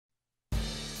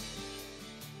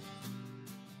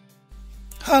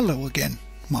Hello again,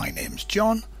 my name's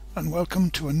John and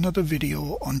welcome to another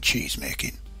video on cheese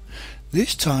making.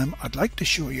 This time I'd like to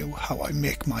show you how I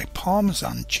make my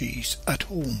Parmesan cheese at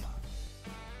home.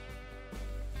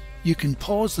 You can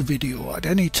pause the video at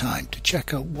any time to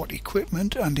check out what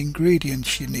equipment and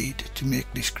ingredients you need to make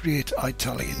this great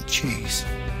Italian cheese.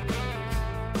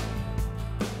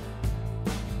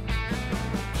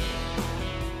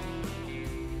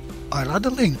 I'll add a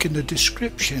link in the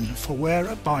description for where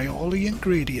I buy all the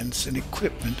ingredients and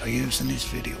equipment I use in this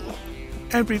video.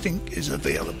 Everything is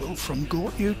available from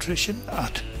Goat Nutrition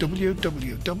at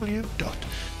www.gnltd.co.uk.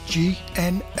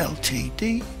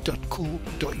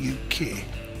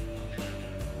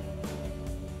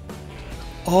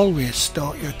 Always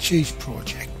start your cheese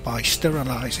project by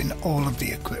sterilising all of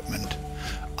the equipment.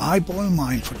 I boil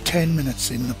mine for 10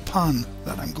 minutes in the pan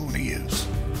that I'm going to use.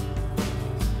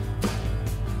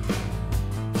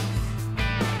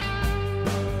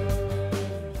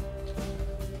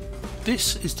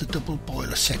 This is the double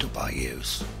boiler setup I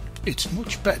use. It's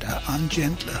much better and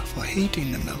gentler for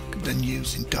heating the milk than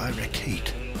using direct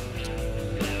heat.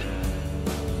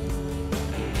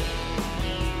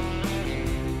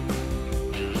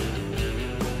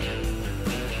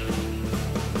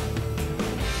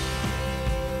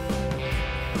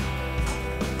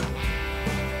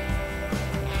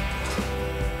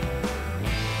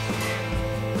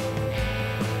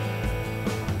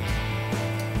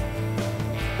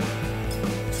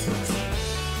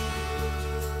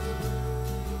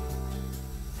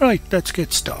 Right, let's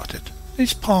get started.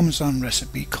 This Parmesan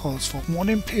recipe calls for 1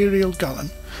 imperial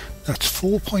gallon, that's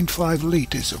 4.5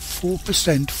 litres of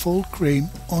 4% full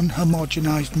cream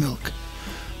unhomogenised milk,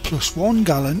 plus 1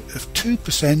 gallon of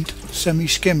 2%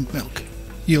 semi-skimmed milk.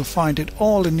 You'll find it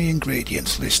all in the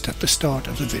ingredients list at the start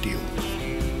of the video.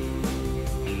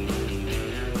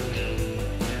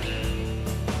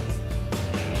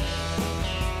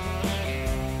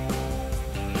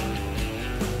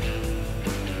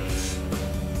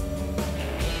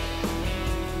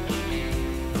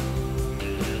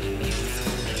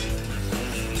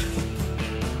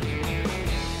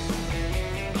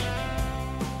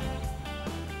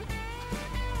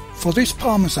 For this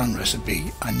Parmesan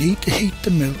recipe, I need to heat the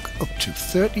milk up to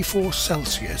 34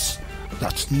 Celsius,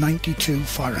 that's 92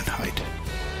 Fahrenheit.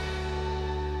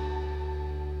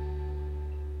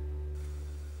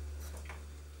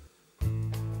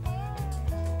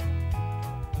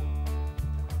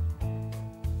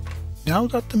 Now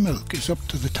that the milk is up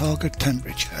to the target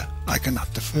temperature, I can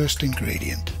add the first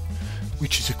ingredient,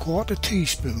 which is a 1/4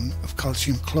 teaspoon of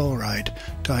calcium chloride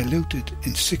diluted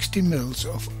in 60 ml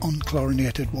of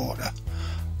unchlorinated water.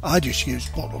 I just use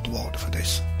bottled water for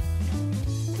this.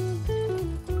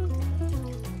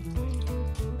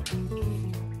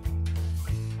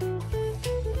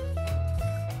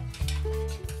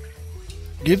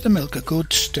 Give the milk a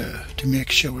good stir to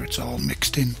make sure it's all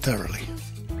mixed in thoroughly.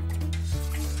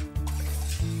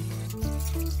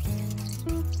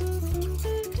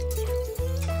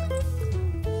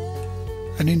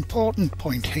 An important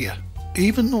point here,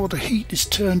 even though the heat is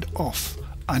turned off,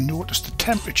 I notice the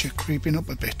temperature creeping up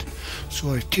a bit,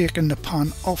 so I've taken the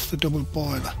pan off the double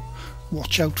boiler.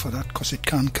 Watch out for that because it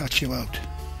can catch you out.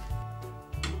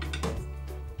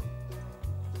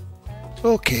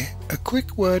 Okay, a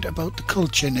quick word about the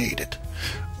culture needed.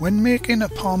 When making a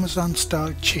Parmesan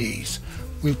style cheese,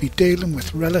 we'll be dealing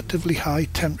with relatively high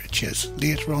temperatures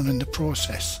later on in the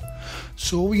process,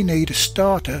 so we need a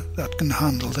starter that can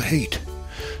handle the heat.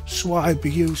 So I'll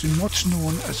be using what's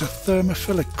known as a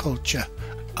thermophilic culture,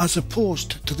 as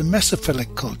opposed to the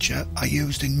mesophilic culture I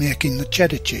used in making the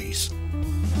cheddar cheese.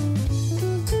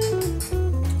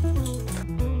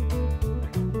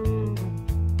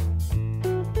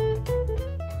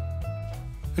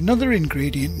 Another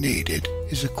ingredient needed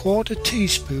is a 1/4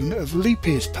 teaspoon of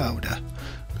lipase powder.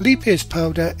 Lipase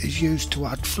powder is used to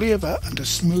add flavour and a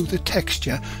smoother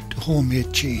texture to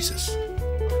homemade cheeses.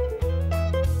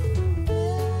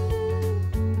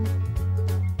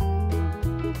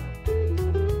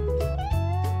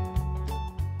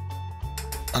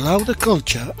 Allow the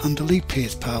culture and the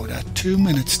lipase powder 2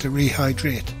 minutes to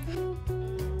rehydrate.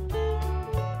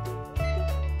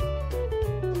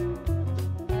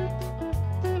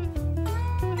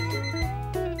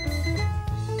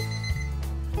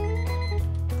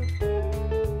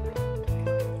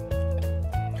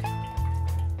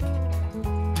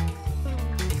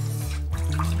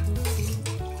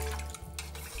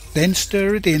 Then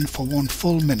stir it in for 1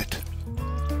 full minute.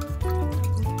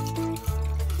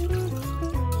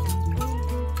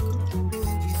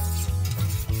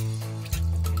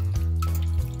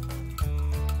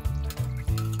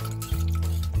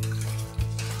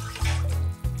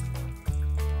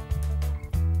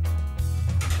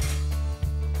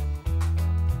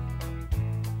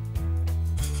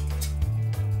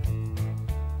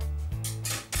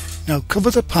 Now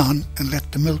cover the pan and let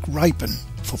the milk ripen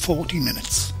for 40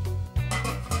 minutes.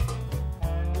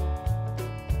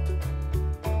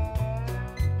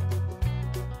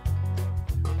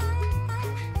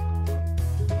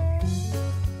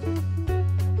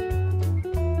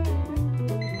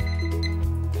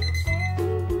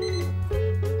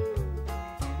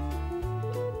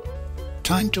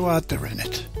 Time to add the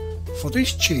rennet. For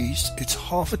this cheese it's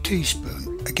half a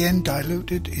teaspoon, again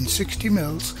diluted in 60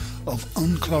 ml of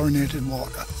unchlorinated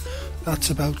water. That's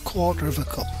about quarter of a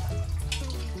cup.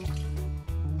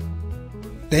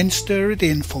 Then stir it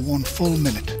in for 1 full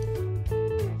minute.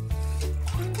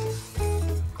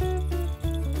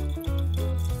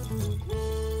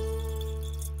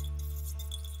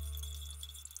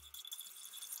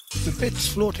 The bits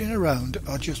floating around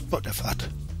are just butterfat,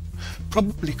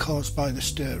 probably caused by the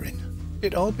stirring.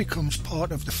 It all becomes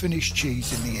part of the finished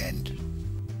cheese in the end.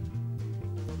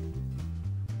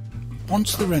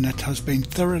 Once the rennet has been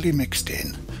thoroughly mixed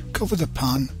in, cover the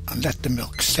pan and let the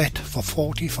milk set for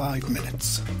 45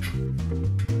 minutes.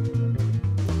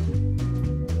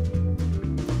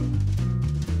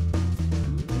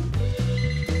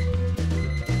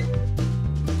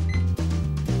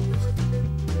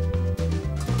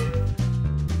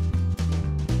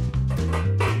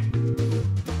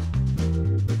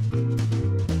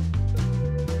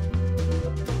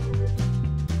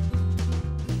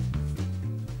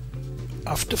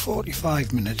 After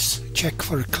 45 minutes, check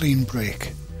for a clean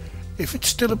break. If it's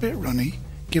still a bit runny,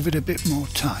 give it a bit more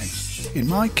time. In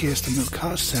my case, the milk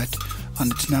has set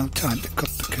and it's now time to cut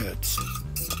the curds.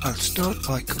 I'll start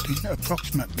by cutting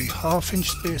approximately half-inch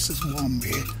spaces one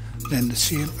way, then the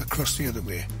same across the other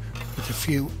way, with a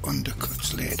few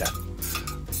undercuts later.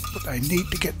 But I need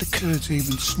to get the curds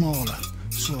even smaller,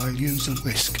 so I'll use a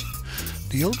whisk.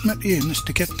 The ultimate aim is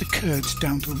to get the curds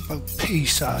down to about pea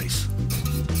size.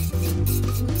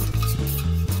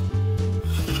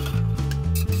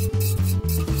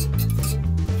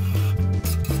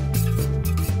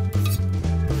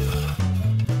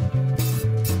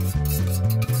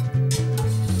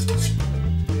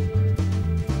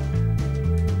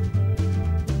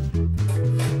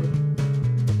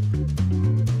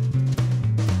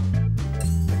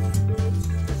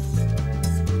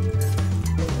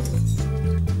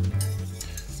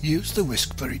 Use the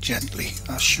whisk very gently,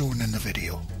 as shown in the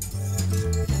video.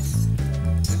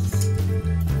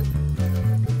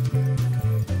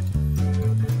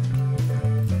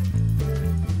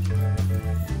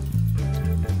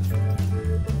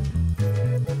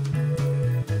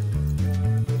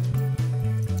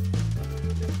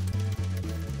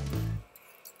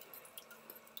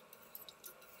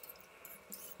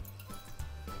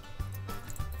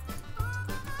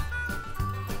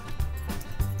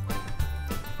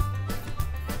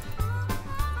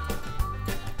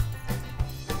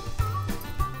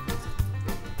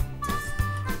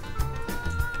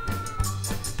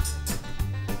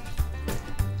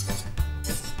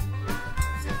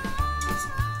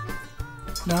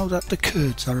 Now that the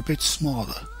curds are a bit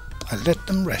smaller, I let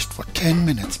them rest for 10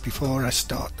 minutes before I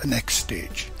start the next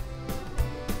stage.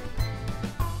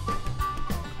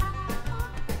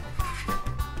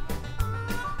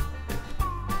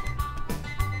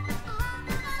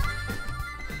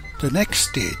 The next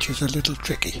stage is a little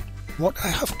tricky. What I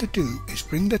have to do is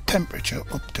bring the temperature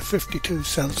up to 52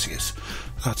 Celsius,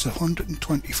 that's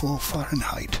 124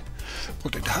 Fahrenheit,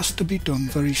 but it has to be done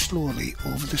very slowly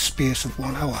over the space of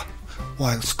 1 hour,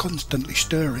 whilst constantly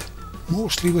stirring,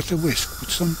 mostly with a whisk but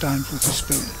sometimes with a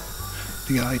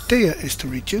spoon. The idea is to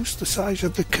reduce the size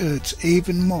of the curds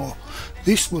even more.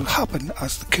 This will happen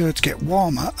as the curds get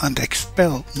warmer and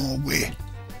expel more whey.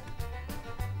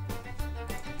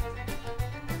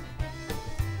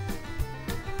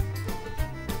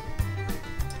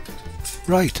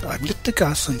 Right, I've lit the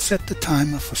gas and set the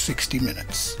timer for 60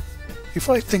 minutes. If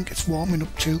I think it's warming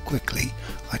up too quickly,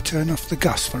 I turn off the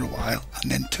gas for a while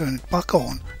and then turn it back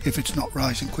on if it's not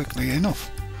rising quickly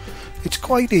enough. It's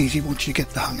quite easy once you get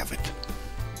the hang of it.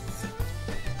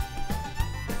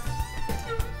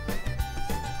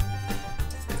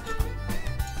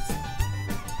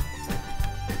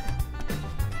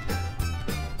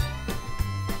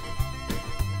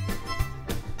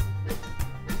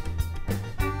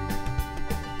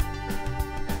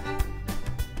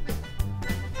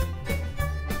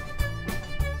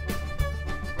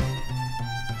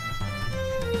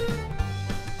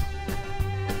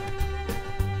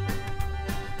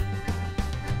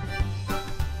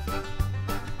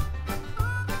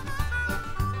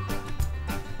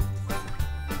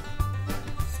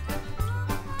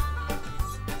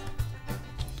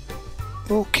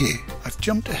 Okay, I've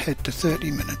jumped ahead to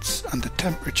 30 minutes and the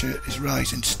temperature is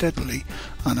rising steadily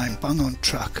and I'm bang on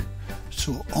track,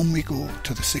 so on we go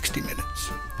to the 60 minutes.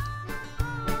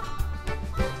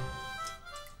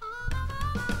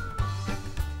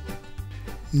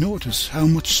 Notice how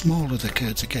much smaller the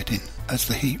curds are getting as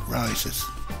the heat rises.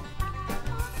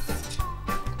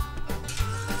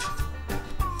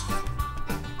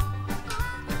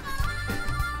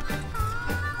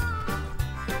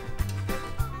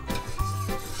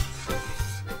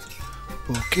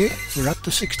 Okay, we're at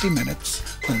the 60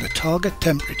 minutes and the target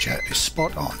temperature is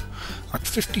spot on at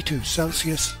 52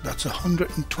 Celsius, that's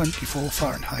 124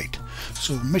 Fahrenheit,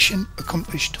 so mission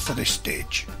accomplished for this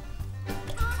stage.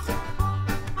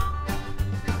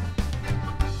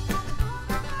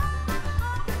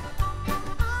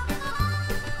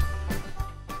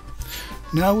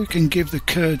 Now we can give the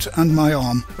curds and my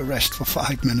arm a rest for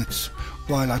 5 minutes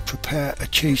while I prepare a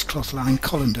cheesecloth lined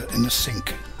colander in the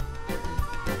sink.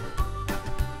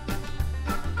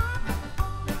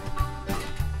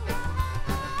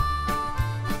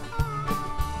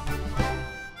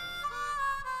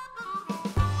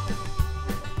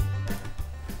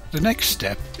 The next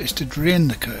step is to drain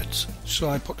the curds, so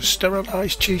I put a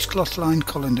sterilised cheesecloth lined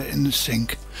colander in the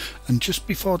sink, and just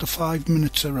before the 5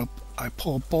 minutes are up I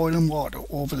pour boiling water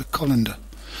over the colander.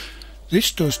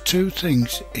 This does two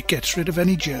things: it gets rid of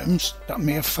any germs that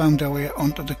may have found their way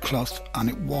onto the cloth and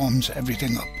it warms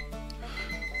everything up.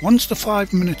 Once the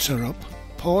 5 minutes are up,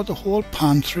 pour the whole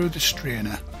pan through the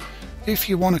strainer. If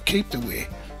you want to keep the whey,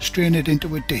 strain it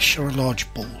into a dish or a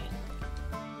large bowl.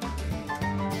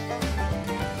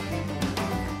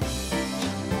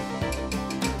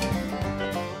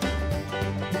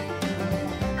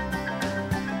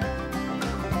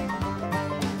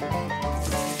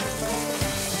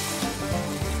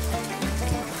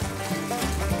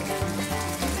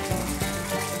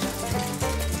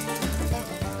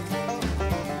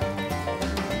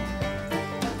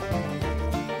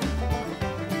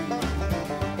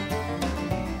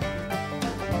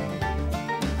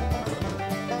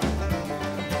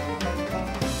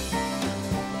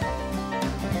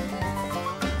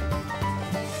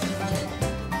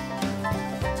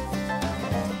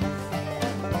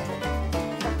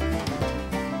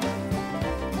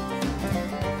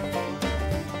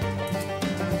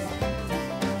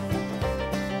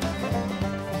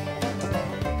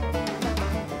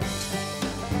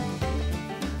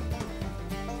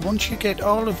 Once you get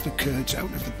all of the curds out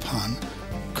of the pan,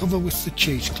 cover with the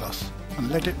cheesecloth and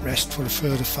let it rest for a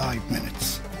further 5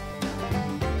 minutes.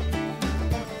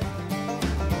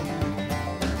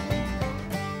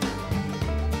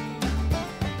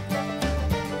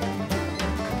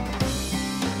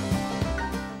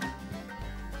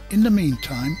 In the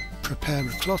meantime, prepare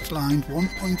a cloth-lined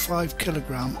 1.5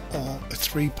 kg or a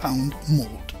 3 pound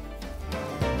mould.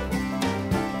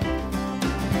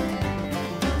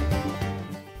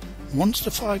 Once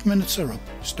the 5 minutes are up,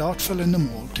 start filling the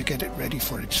mould to get it ready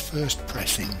for its first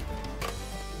pressing.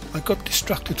 I got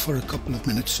distracted for a couple of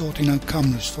minutes sorting out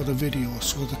cameras for the video,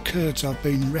 so the curds have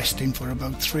been resting for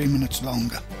about 3 minutes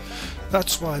longer.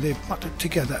 That's why they've matted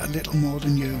together a little more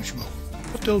than usual,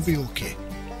 but they'll be okay.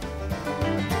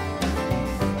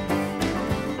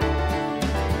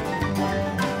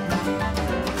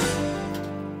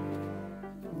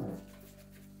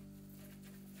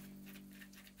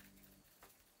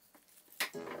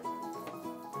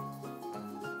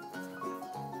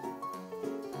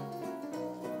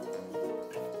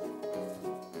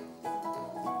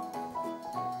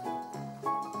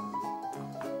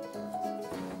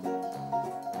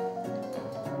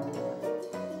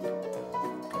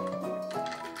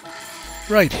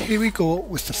 Right, here we go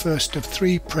with the first of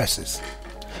 3 presses.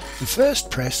 The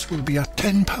first press will be at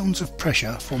 10 pounds of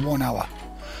pressure for 1 hour,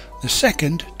 the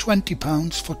second 20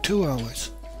 pounds for 2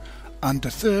 hours, and the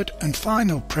third and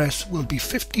final press will be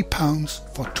 50 pounds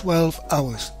for 12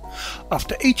 hours.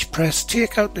 After each press,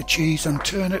 take out the cheese and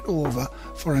turn it over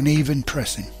for an even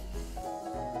pressing.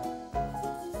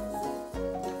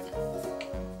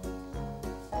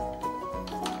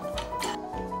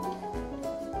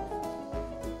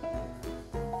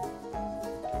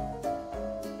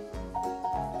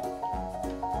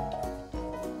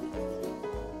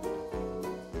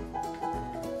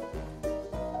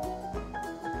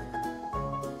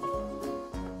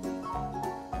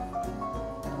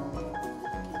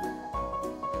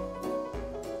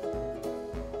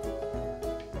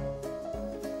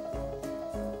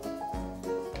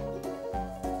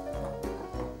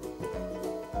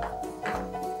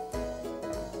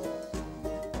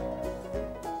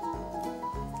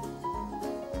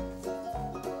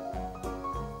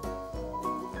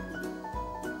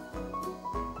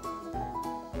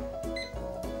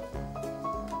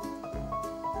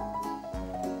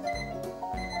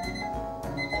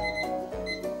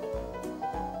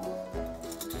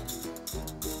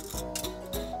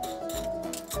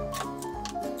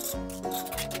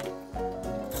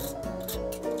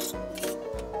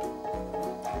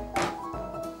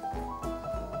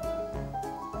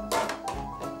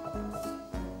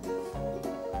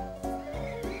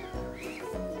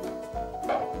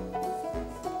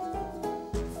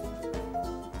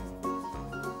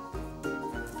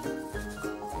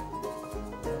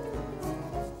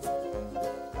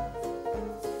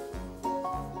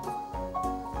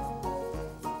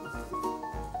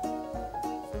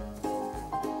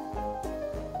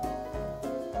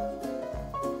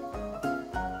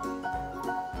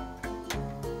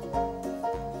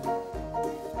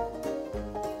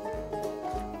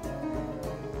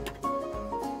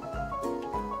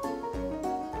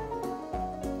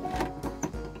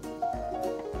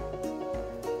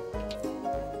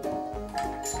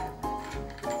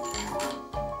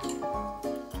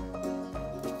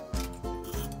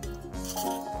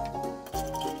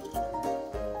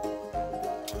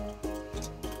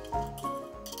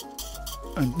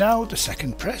 And now the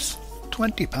second press,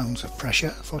 20 pounds of pressure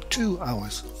for 2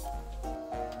 hours.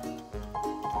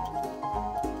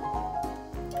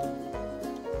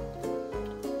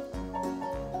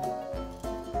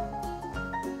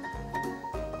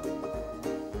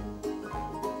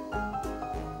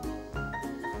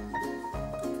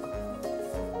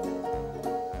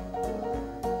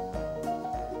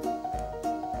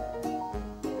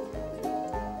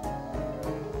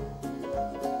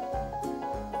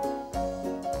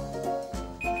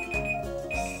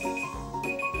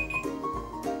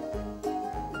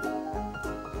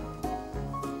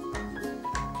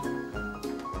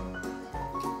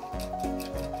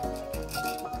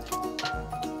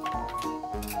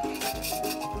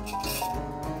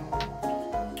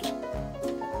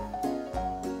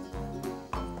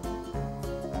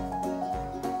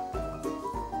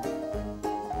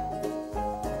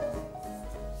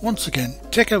 Once again,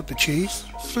 take out the cheese,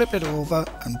 flip it over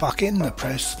and back in the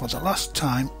press for the last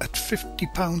time at 50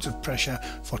 pounds of pressure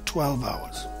for 12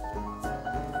 hours.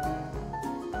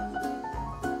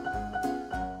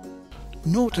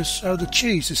 Notice how the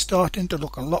cheese is starting to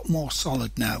look a lot more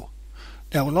solid now.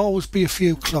 There will always be a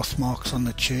few cloth marks on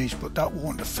the cheese, but that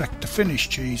won't affect the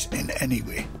finished cheese in any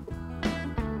way.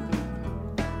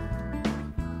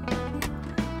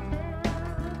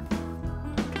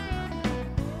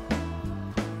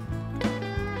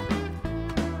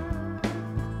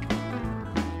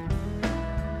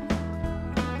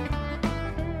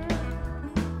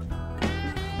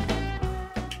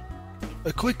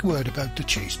 A quick word about the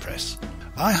cheese press.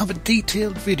 I have a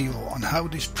detailed video on how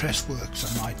this press works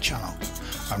on my channel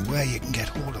and where you can get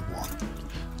hold of one.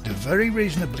 They're very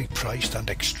reasonably priced and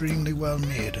extremely well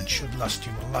made and should last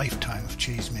you a lifetime of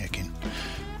cheese making.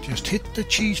 Just hit the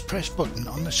cheese press button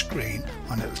on the screen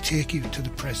and it'll take you to the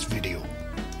press video.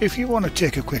 If you want to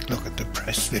take a quick look at the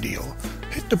press video,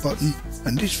 hit the button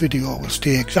and this video will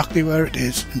stay exactly where it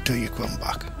is until you come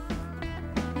back.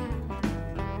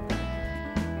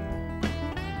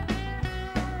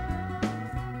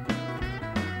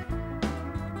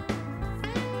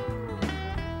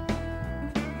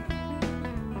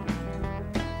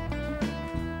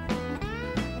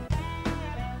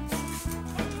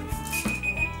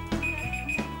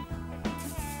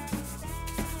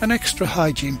 An extra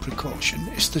hygiene precaution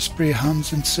is to spray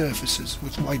hands and surfaces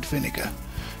with white vinegar.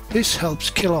 This helps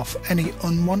kill off any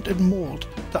unwanted mould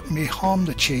that may harm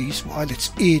the cheese while it's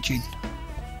aging.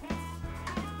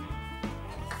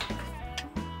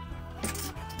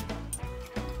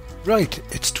 Right,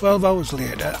 it's 12 hours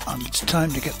later and it's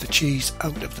time to get the cheese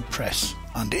out of the press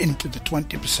and into the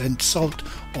 20% salt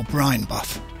or brine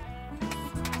bath.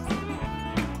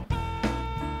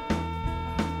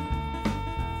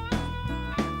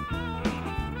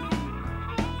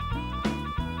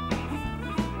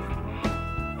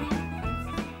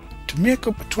 To make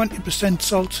up a 20%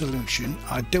 salt solution,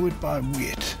 I do it by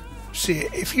weight. Say,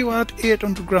 if you add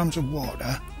 800 grams of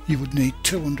water, you would need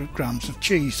 200 grams of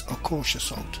cheese or kosher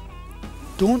salt.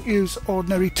 Don't use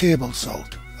ordinary table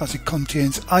salt, as it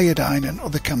contains iodine and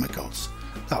other chemicals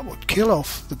that would kill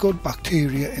off the good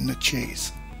bacteria in the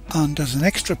cheese. And as an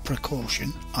extra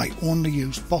precaution, I only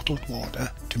use bottled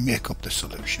water to make up the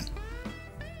solution.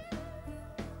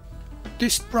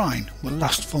 This brine will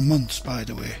last for months, by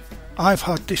the way. I've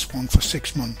had this one for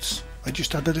 6 months. I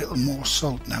just add a little more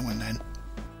salt now and then.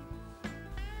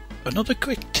 Another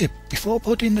quick tip: before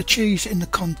putting the cheese in the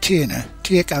container,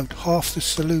 take out half the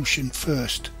solution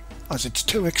first, as it's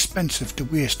too expensive to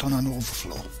waste on an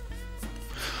overflow.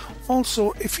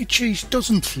 Also, if your cheese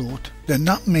doesn't float, then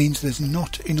that means there's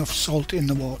not enough salt in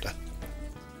the water.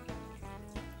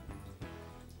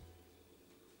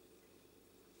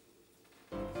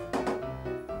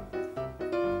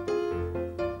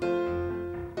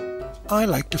 I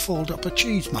like to fold up a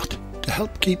cheese mat to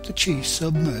help keep the cheese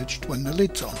submerged when the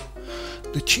lid's on.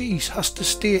 The cheese has to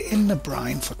stay in the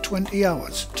brine for 20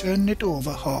 hours, turning it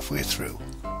over halfway through.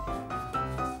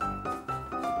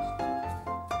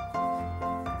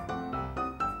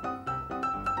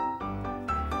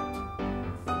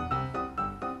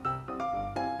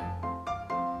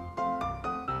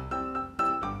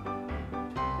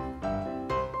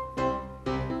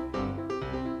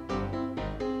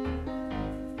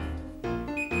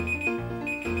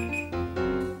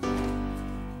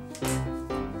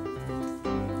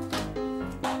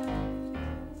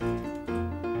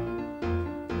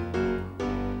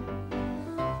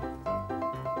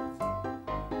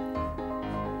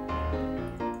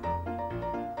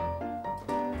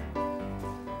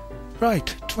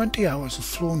 Right, 20 hours have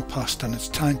flown past and it's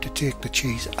time to take the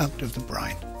cheese out of the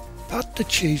brine. Pat the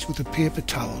cheese with a paper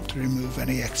towel to remove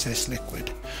any excess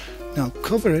liquid. Now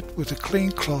cover it with a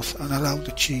clean cloth and allow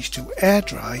the cheese to air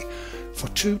dry for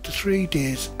 2 to 3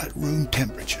 days at room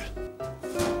temperature.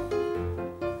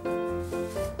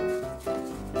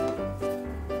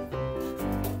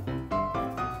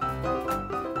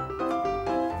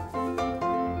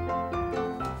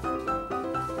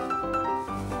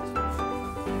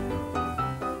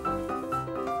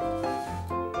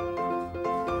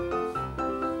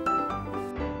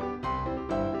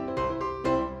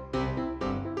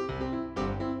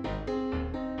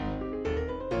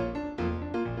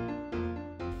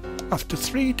 After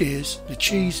 3 days, the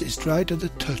cheese is dry to the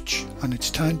touch and it's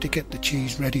time to get the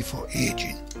cheese ready for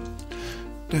aging.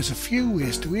 There's a few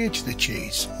ways to age the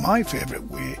cheese. My favourite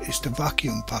way is to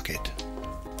vacuum pack it.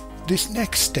 This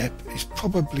next step is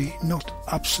probably not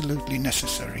absolutely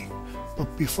necessary,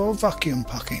 but before vacuum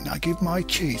packing I give my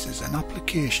cheeses an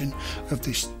application of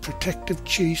this protective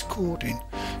cheese coating.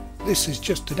 This is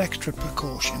just an extra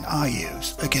precaution I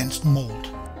use against mould.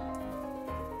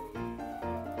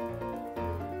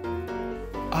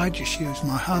 I just use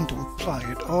my hand to apply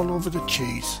it all over the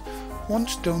cheese.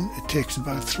 Once done, it takes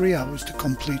about 3 hours to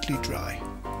completely dry.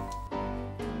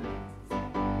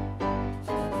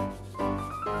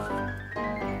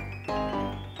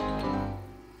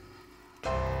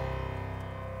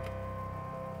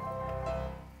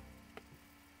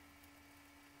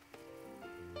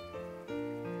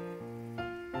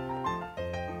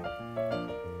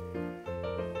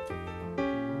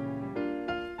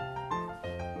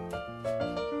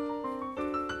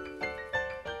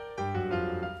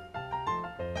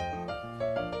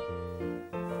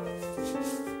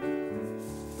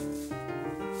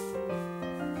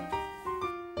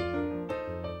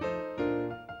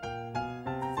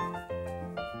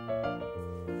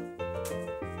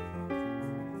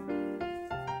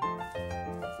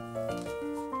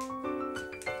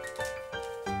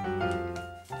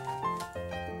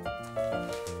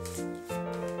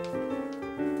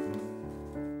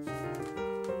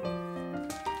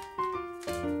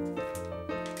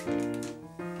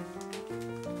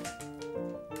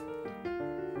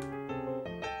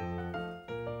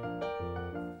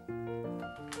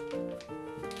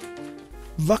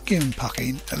 Vacuum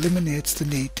packing eliminates the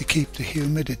need to keep the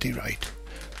humidity right,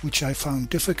 which I found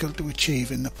difficult to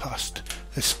achieve in the past,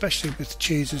 especially with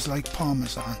cheeses like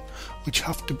Parmesan, which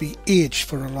have to be aged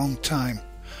for a long time.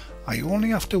 I only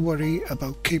have to worry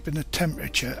about keeping the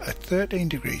temperature at 13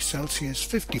 degrees Celsius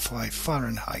 55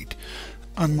 Fahrenheit,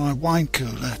 and my wine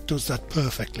cooler does that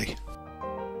perfectly.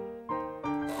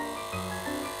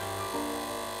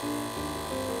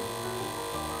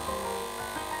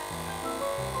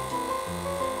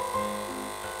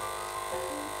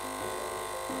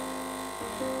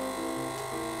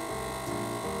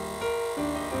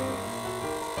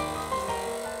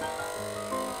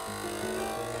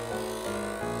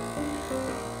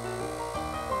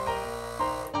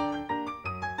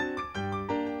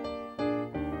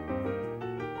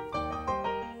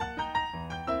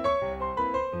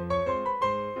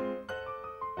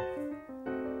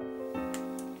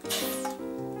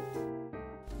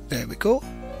 There we go,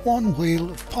 one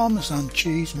wheel of Parmesan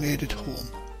cheese made at home.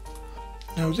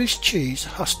 Now this cheese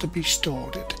has to be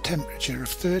stored at a temperature of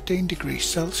 13 degrees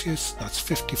Celsius, that's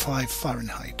 55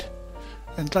 Fahrenheit.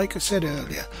 And like I said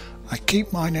earlier, I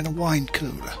keep mine in a wine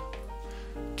cooler.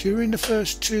 During the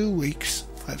first 2 weeks,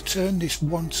 I'll turn this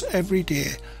once every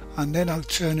day, and then I'll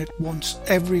turn it once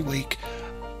every week,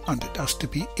 and it has to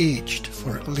be aged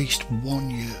for at least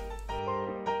 1 year.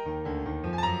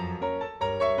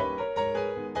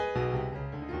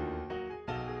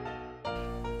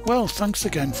 Well, thanks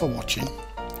again for watching.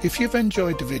 If you've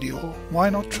enjoyed the video, why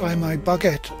not try my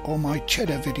baguette or my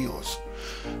cheddar videos?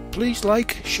 Please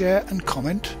like, share and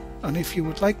comment, and if you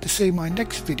would like to see my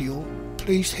next video,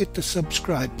 please hit the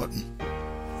subscribe button.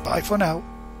 Bye for now.